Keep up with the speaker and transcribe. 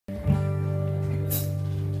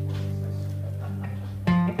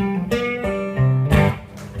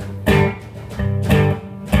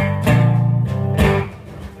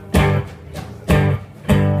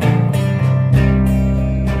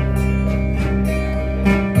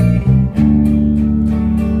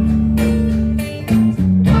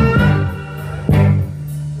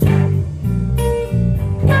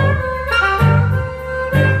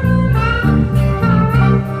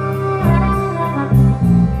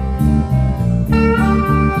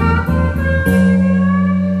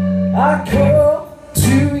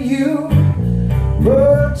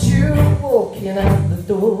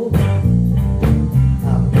door.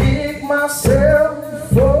 I pick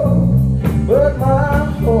myself up, but my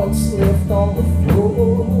heart's left on the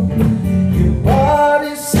floor. Your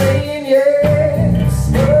body's saying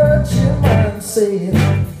yes, but your mind's saying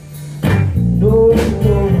no,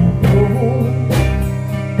 no, no.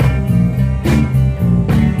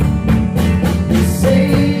 You say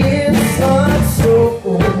it's not so.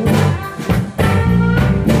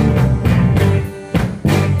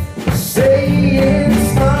 Say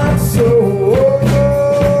it's not so.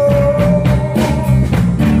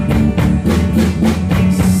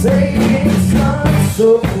 Say it's not so.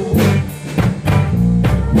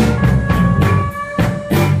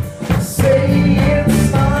 Say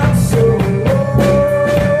it's not so.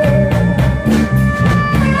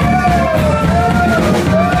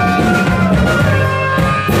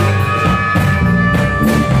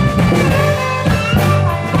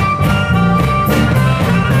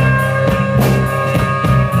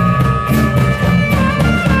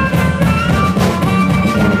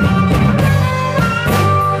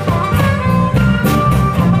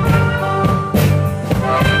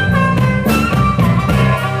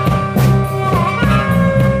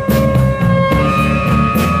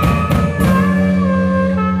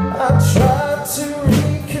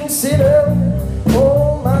 Consider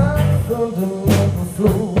all my fundamental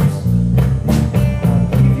flaws. I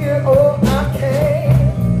give you all I can,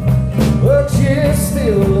 but you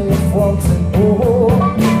still live wanting more.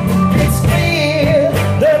 It's clear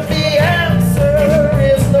that the answer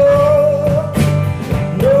is no,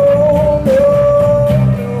 no, no,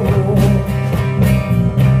 no.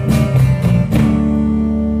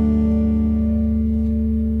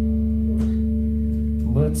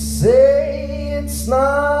 But say it's not.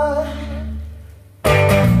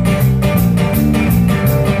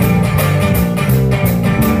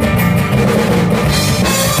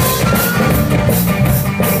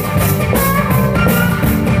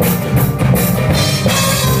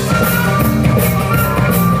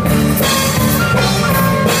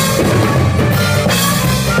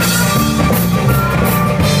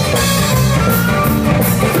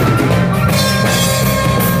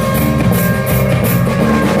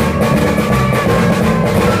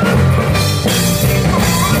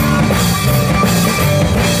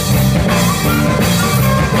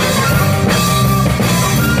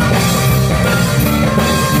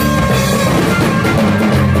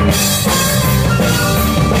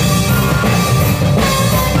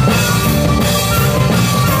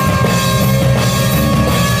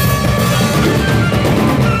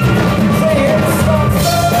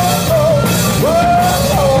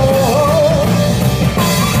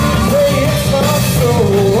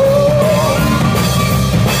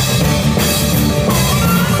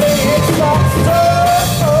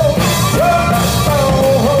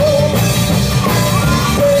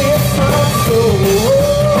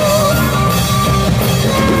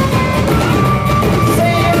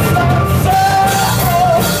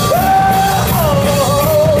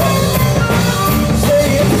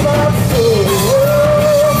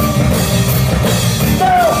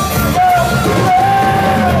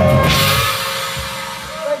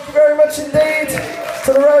 Indeed,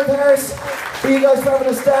 to the Roadhouse, for you guys for having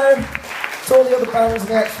us down, to all the other bands, and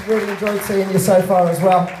we actually really enjoyed seeing you so far as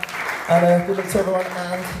well. And good luck to everyone,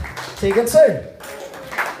 and see you again soon.